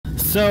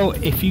So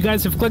if you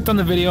guys have clicked on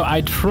the video,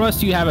 I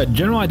trust you have a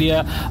general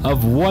idea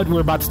of what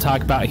we're about to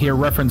talk about here,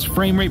 reference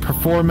frame rate,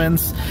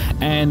 performance,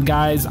 and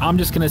guys, I'm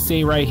just gonna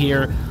say right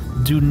here,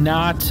 do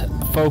not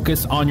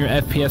focus on your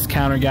FPS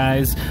counter,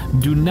 guys.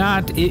 Do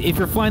not, if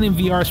you're flying in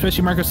VR,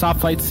 especially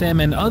Microsoft Flight Sim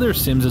and other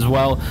sims as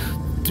well,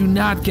 do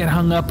not get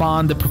hung up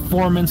on the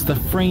performance, the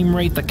frame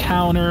rate, the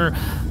counter.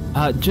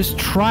 Just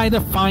try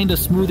to find a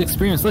smooth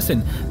experience.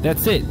 Listen,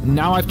 that's it.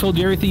 Now I've told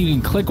you everything. You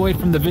can click away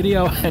from the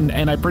video,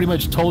 and I pretty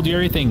much told you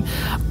everything.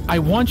 I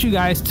want you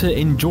guys to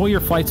enjoy your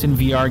flights in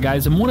VR,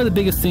 guys. And one of the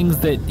biggest things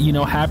that, you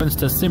know, happens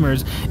to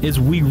simmers is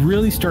we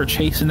really start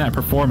chasing that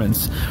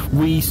performance.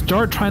 We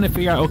start trying to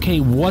figure out, okay,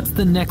 what's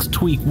the next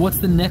tweak? What's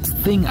the next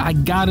thing I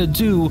gotta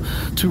do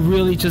to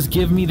really just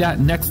give me that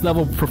next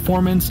level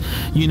performance?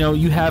 You know,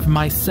 you have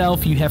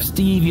myself, you have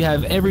Steve, you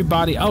have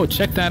everybody. Oh,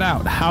 check that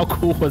out. How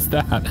cool was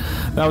that?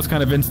 That was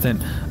kind of instant.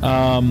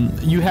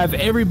 You have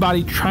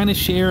everybody trying to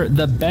share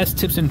the best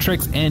tips and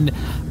tricks, and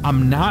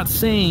I'm not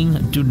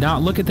saying do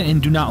not look at them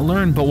and do not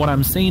learn, but what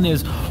I'm saying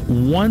is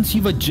once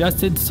you've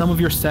adjusted some of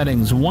your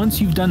settings, once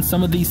you've done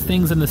some of these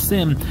things in the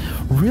sim,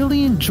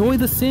 really enjoy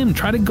the sim.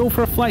 Try to go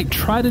for a flight,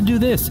 try to do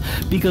this,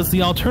 because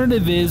the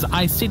alternative is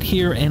I sit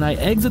here and I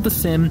exit the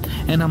sim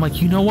and I'm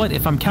like, you know what,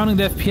 if I'm counting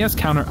the FPS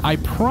counter, I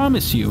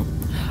promise you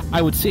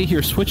I would sit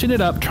here switching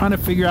it up, trying to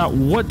figure out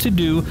what to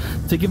do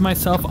to give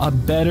myself a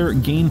better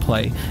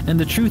gameplay. And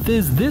the truth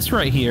is, this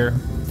right here,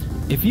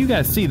 if you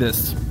guys see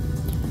this,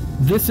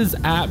 this is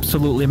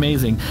absolutely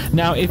amazing.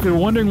 Now, if you're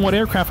wondering what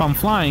aircraft I'm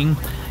flying,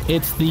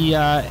 it's the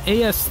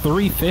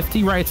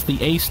AS350, right? It's the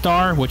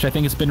A-Star, which I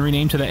think has been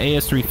renamed to the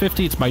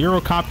AS350. It's my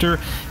Eurocopter.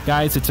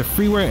 Guys, it's a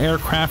freeware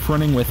aircraft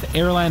running with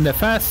Airland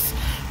FS,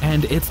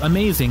 and it's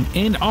amazing.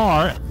 In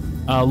our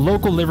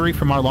local livery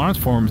from our law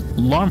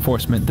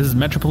enforcement. This is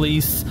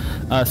Metropolis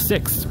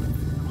 6.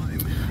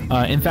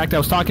 In fact, I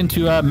was talking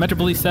to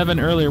Metropolis 7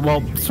 earlier.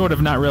 Well, sort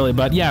of, not really,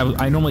 but yeah,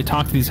 I normally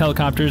talk to these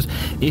helicopters.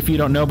 If you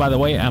don't know, by the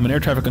way, I'm an air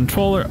traffic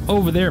controller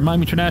over there at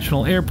Miami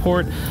International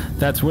Airport.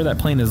 That's where that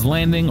plane is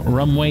landing,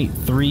 runway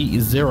 30.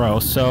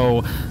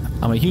 So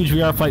I'm a huge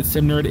VR flight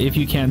sim nerd, if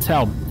you can't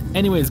tell.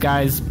 Anyways,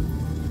 guys,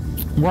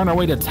 we're on our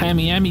way to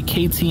Tamiami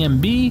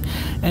KTMB,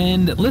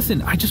 and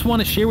listen, I just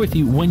want to share with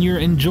you, when you're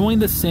enjoying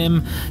the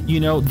sim, you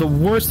know, the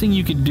worst thing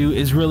you could do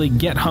is really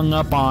get hung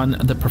up on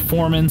the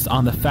performance,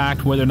 on the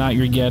fact whether or not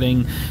you're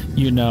getting,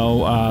 you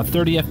know,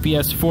 30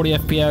 FPS, 40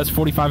 FPS,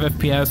 45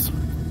 FPS.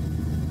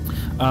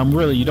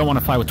 Really, you don't want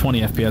to fly with 20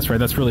 FPS, right?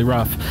 That's really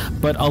rough.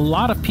 But a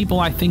lot of people,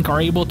 I think,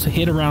 are able to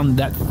hit around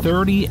that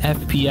 30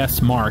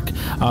 FPS mark,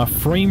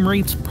 frame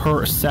rates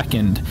per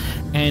second.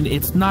 And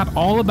it's not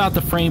all about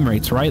the frame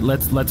rates, right?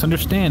 Let's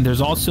understand. There's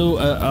also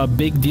a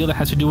big deal that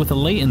has to do with the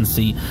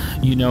latency.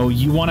 You know,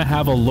 you want to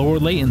have a lower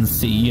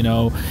latency, you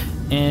know,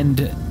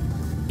 and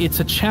it's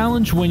a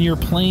challenge when you're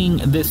playing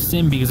this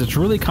sim because it's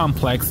really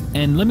complex.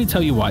 And let me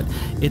tell you what,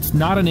 it's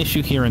not an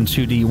issue here in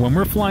 2D. When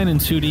we're flying in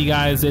 2D,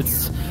 guys,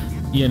 it's,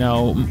 you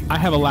know, I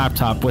have a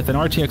laptop with an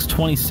RTX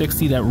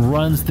 2060 that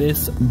runs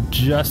this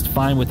just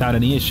fine without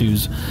any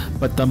issues.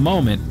 But the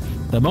moment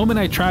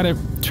I try to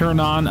turn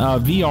on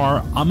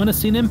VR, I'm going to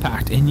see an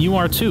impact, and you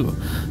are too.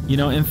 You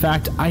know, in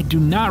fact, I do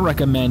not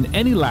recommend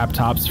any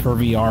laptops for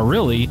VR,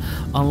 really,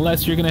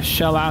 unless you're going to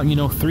shell out, you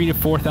know, $3,000 to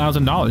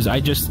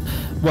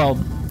 $4,000. Well,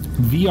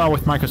 VR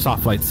with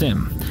Microsoft Flight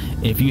Sim.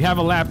 If you have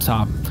a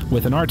laptop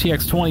with an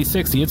RTX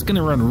 2060, it's going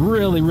to run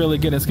really, really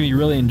good. It's going to be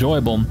really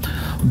enjoyable.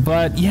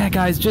 But yeah,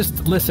 guys,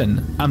 just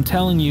listen. I'm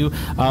telling you,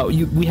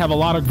 we have a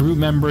lot of group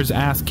members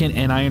asking,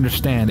 and I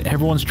understand.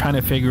 Everyone's trying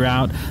to figure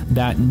out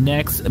that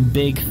next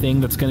big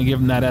thing that's going to give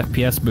them that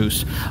FPS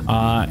boost.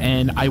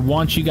 And I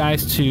want you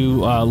guys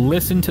to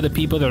listen to the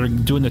people that are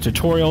doing the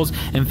tutorials.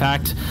 In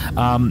fact,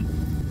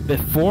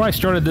 before I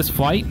started this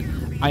flight,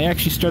 I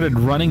actually started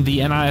running the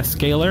NIS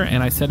scaler,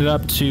 and I set it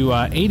up to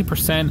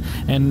 80%,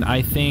 and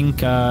I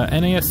think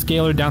NIS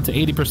scaler down to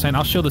 80%.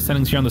 I'll show the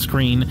settings here on the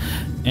screen.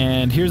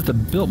 And here's the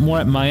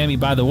Biltmore at Miami,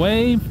 by the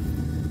way,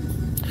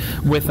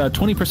 with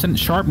 20%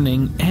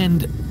 sharpening,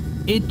 and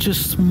it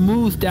just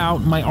smoothed out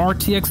my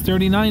RTX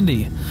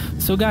 3090.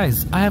 So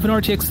guys, I have an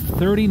RTX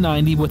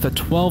 3090 with a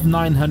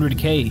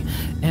 12900K,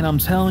 and I'm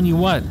telling you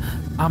what,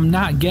 I'm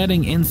not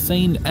getting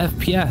insane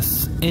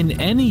FPS in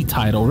any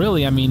title,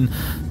 really. I mean,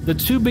 the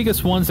two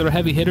biggest ones that are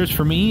heavy hitters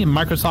for me,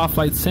 Microsoft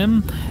Flight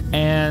Sim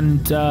and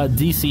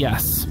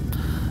DCS.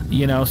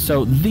 You know,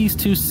 so these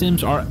two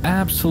sims are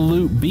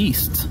absolute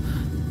beasts.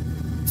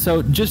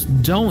 So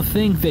just don't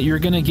think that you're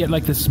going to get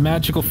like this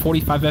magical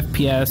 45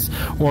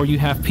 FPS, or you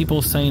have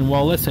people saying,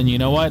 well, listen, you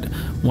know what?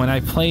 When I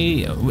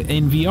play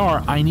in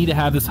VR, I need to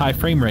have this high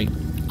frame rate.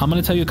 I'm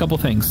going to tell you a couple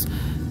things.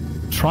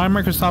 Try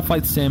Microsoft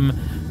Flight Sim.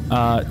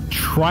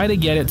 Try to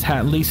get it to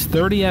at least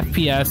 30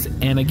 FPS,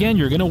 and again,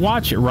 you're going to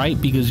watch it, right?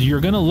 Because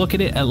you're going to look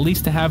at it at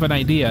least to have an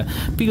idea.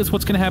 Because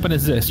what's going to happen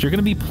is this: you're going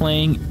to be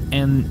playing,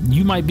 and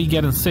you might be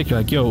getting sick. You're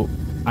like, yo,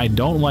 I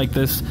don't like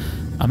this.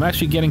 I'm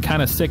actually getting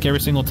kind of sick every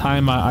single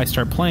time I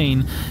start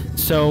playing.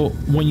 So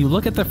when you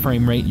look at the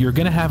frame rate, you're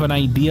going to have an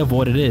idea of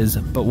what it is.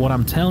 But what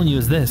I'm telling you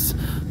is this: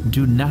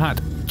 do not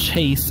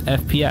chase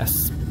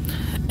FPS.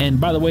 And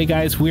by the way,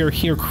 guys, we are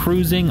here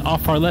cruising.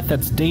 Off our left,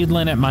 that's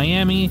Dadeland at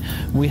Miami.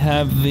 We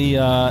have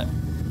the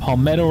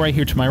Palmetto right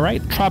here to my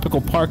right, Tropical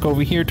Park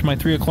over here to my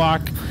 3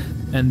 o'clock,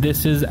 and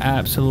this is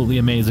absolutely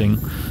amazing.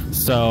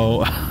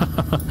 So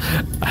I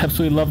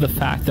absolutely love the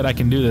fact that I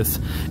can do this.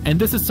 And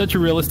this is such a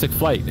realistic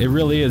flight. It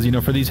really is, you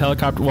know, for these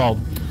helicopters, well,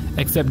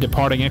 except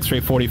departing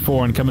X-Ray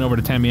 44 and coming over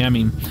to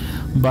Tamiami.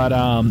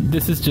 But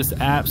this is just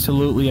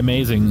absolutely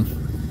amazing.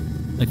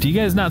 Like, do you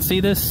guys not see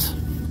this?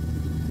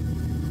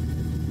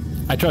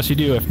 I trust you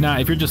do. If not,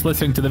 if you're just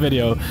listening to the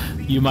video,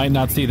 you might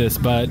not see this,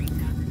 but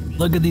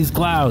look at these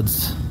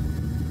clouds.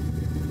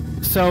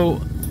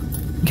 So,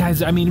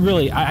 guys, I mean,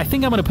 really, I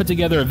think I'm going to put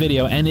together a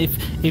video, and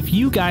if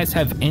you guys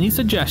have any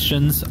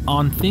suggestions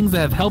on things that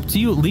have helped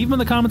you, leave them in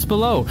the comments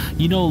below.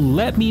 You know,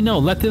 let me know,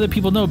 let the other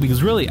people know,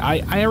 because really,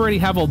 I already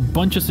have a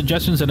bunch of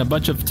suggestions and a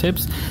bunch of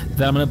tips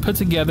that I'm going to put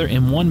together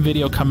in one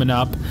video coming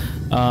up.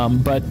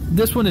 But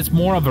this one is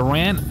more of a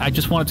rant. I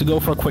just wanted to go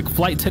for a quick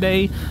flight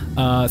today,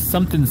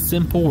 something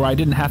simple where I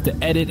didn't have to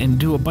edit and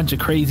do a bunch of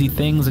crazy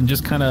things and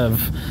just kind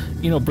of,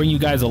 you know, bring you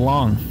guys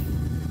along.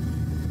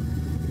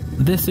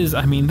 This is,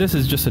 I mean, this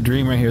is just a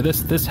dream right here.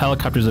 This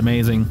helicopter is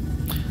amazing.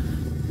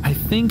 I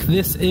think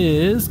this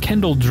is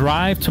Kendall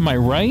Drive to my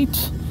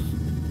right.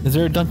 Is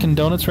there a Dunkin'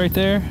 Donuts right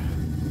there?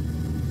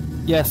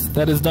 Yes,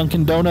 that is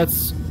Dunkin'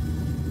 Donuts.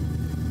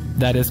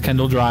 That is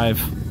Kendall Drive.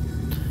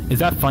 Is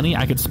that funny?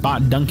 I could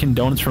spot Dunkin'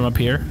 Donuts from up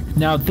here.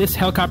 Now, this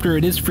helicopter,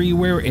 it is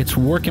freeware. It's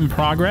work in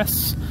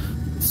progress.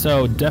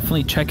 So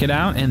definitely check it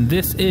out. And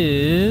this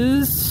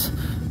is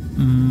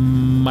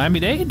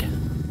Miami-Dade?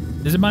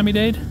 Is it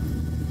Miami-Dade?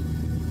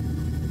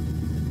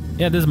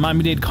 Yeah, this is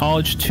Miami-Dade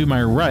College to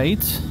my right.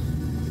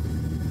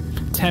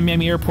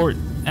 Tamiami Airport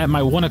at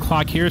my 1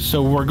 o'clock here.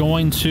 So we're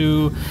going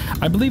to,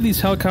 I believe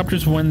these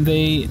helicopters, when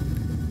they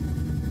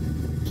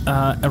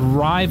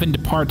arrive and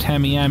depart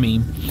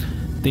Tamiami,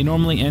 they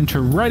normally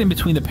enter right in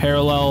between the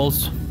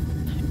parallels,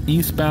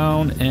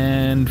 eastbound,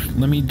 and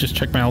let me just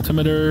check my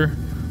altimeter.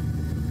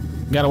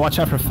 Gotta watch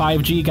out for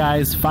 5G,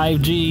 guys.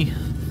 5G.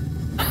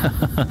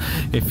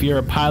 If you're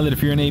a pilot,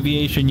 if you're in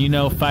aviation, you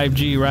know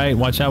 5G, right?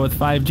 Watch out with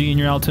 5G in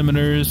your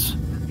altimeters.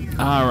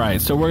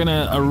 Alright, so we're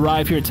gonna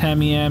arrive here at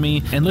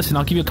Tamiami, and listen,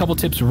 I'll give you a couple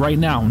tips right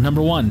now.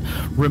 Number one,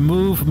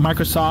 remove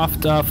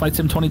Microsoft Flight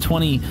Sim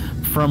 2020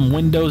 from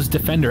Windows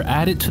Defender.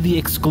 Add it to the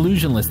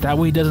exclusion list, that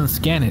way it doesn't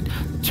scan it.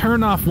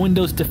 Turn off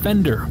Windows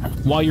Defender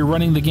while you're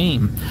running the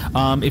game.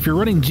 If you're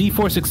running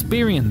Geforce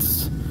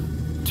Experience,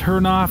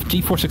 turn off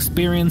Geforce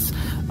Experience.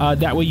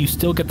 That way you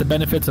still get the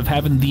benefits of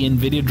having the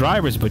NVIDIA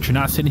drivers, but you're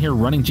not sitting here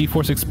running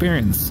Geforce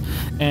Experience.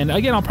 And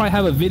again, I'll probably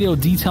have a video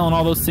detailing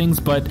all those things,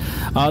 but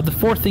the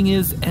fourth thing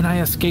is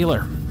NIS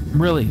Scaler.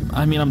 Really,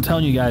 I mean, I'm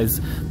telling you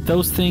guys,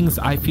 those things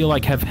I feel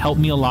like have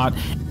helped me a lot.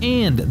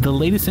 And the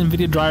latest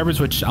NVIDIA drivers,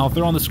 which I'll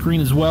throw on the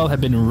screen as well,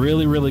 have been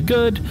really, really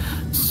good.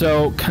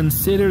 So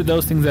consider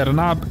those things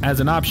as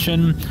an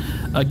option.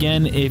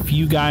 Again, if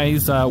you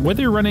guys,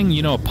 whether you're running,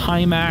 you know,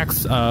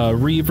 Pimax,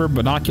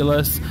 Reverb,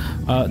 Oculus,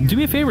 do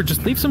me a favor,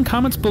 just leave some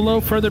comments below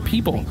for other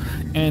people.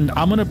 And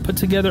I'm going to put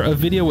together a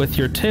video with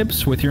your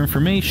tips, with your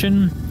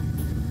information.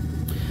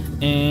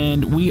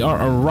 And we are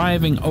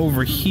arriving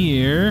over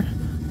here.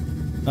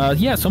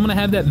 Yeah, so I'm going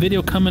to have that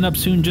video coming up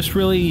soon, just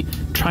really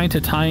trying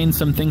to tie in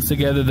some things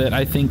together that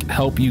I think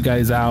help you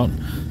guys out.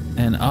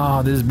 And,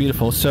 oh, this is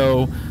beautiful.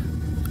 So,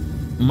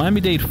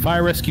 Miami-Dade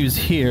Fire Rescue is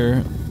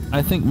here.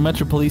 I think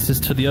Metro Police is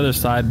to the other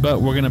side,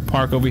 but we're going to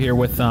park over here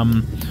with,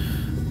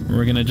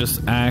 we're going to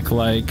just act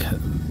like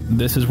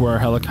this is where our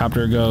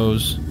helicopter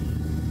goes.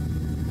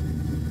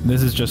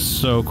 This is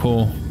just so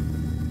cool.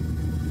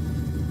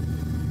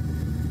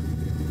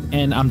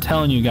 And I'm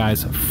telling you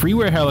guys,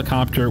 freeware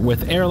helicopter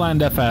with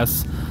Airland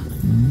FS,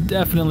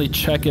 definitely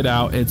check it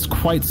out. It's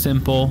quite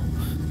simple.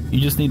 You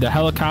just need the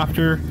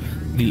helicopter,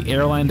 the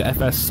Airland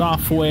FS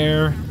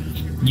software.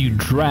 You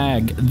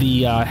drag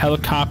the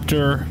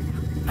helicopter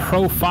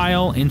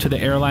profile into the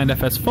Airland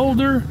FS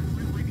folder,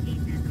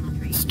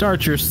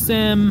 start your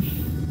sim,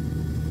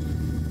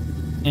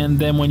 and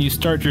then when you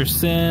start your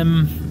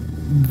sim,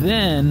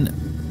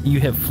 then you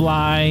hit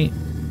fly.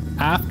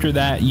 After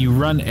that, you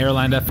run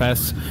Airland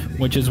FS,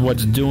 which is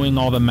what's doing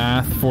all the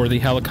math for the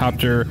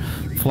helicopter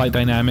flight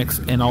dynamics.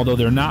 And although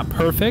they're not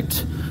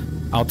perfect,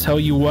 I'll tell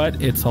you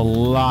what, it's a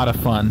lot of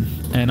fun.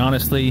 And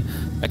honestly,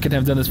 I couldn't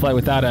have done this flight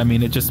without it. I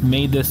mean, it just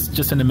made this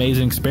just an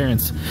amazing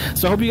experience.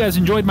 So I hope you guys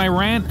enjoyed my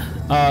rant.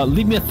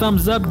 Leave me a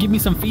thumbs up. Give me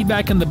some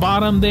feedback in the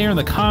bottom there in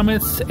the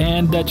comments.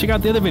 And check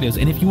out the other videos.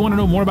 And if you want to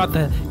know more about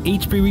the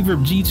HP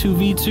Reverb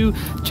G2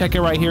 V2, check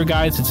it right here,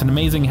 guys. It's an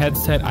amazing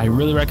headset. I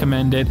really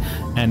recommend it.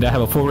 And I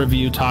have a full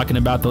review talking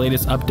about the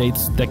latest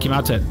updates that came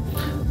out to it.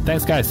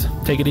 Thanks, guys.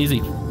 Take it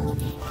easy.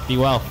 Be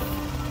well.